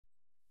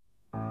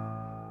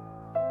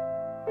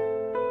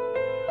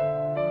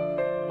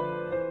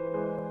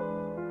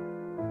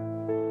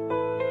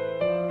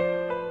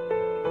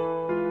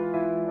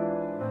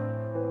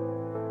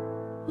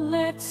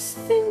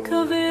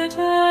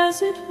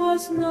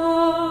was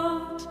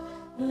not.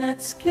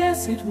 Let's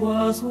guess it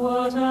was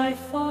what I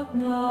thought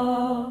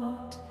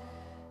not.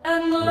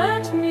 And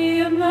let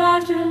me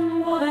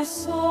imagine what I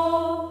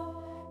saw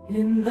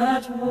in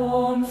that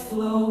warm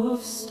flow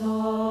of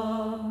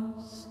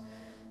stars,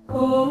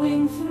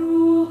 going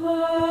through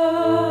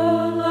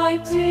her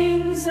like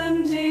dings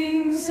and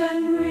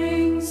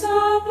rings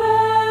of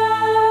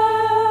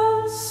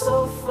bells.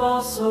 So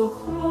far, so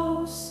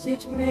close,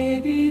 it may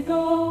be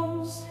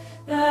those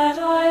that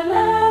I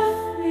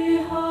left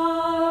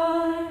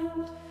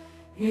behind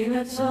in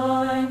a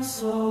time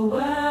so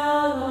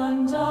well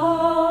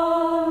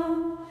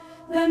undone.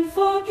 Then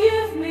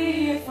forgive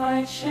me if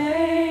I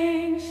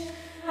change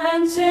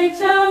and take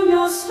down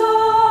your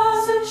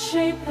stars and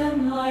shape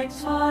them like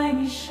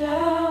tiny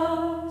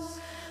shells.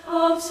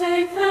 I'll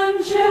take them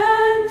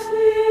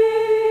gently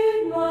in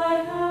my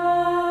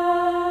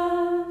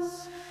hands,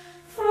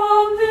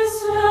 from this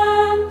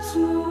land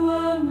to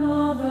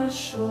another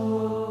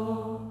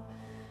shore,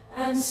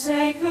 and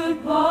say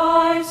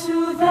goodbye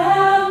to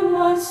them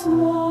once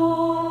more.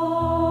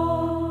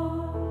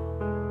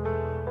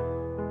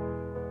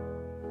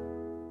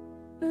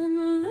 And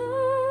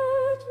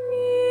let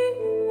me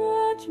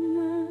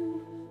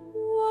imagine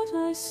what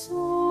I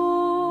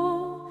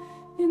saw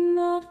in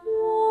that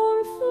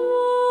warm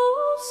flow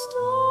of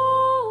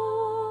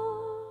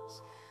stars,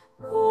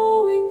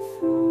 going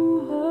through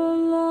her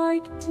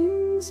like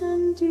dings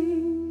and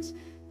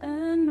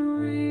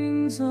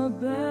rings of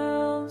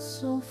bells,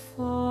 so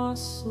far,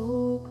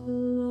 so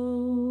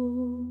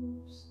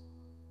close.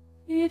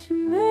 It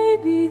may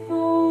be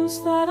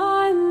those that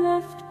I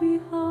left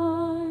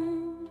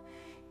behind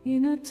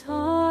in a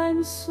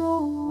time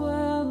so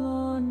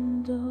well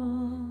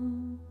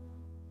undone.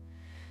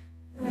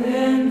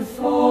 Then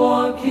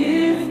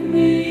forgive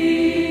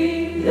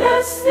me,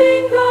 let's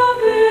think of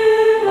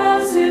it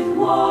as it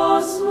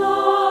was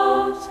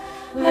not.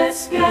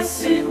 Let's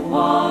guess it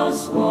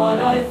was what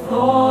I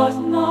thought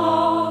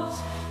not,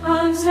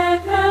 and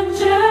take them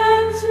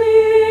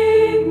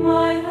gently in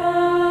my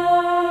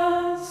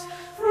hands,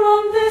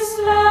 from this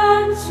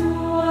land to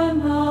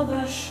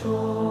another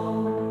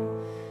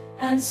shore,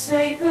 and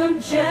say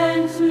them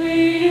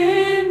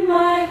gently in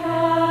my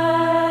hands.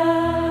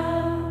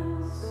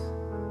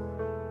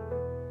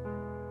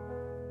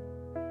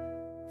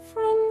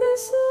 From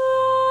this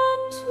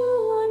land to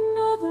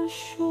another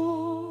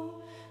shore,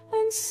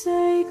 and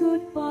say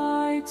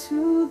goodbye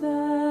to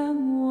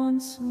them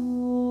once more.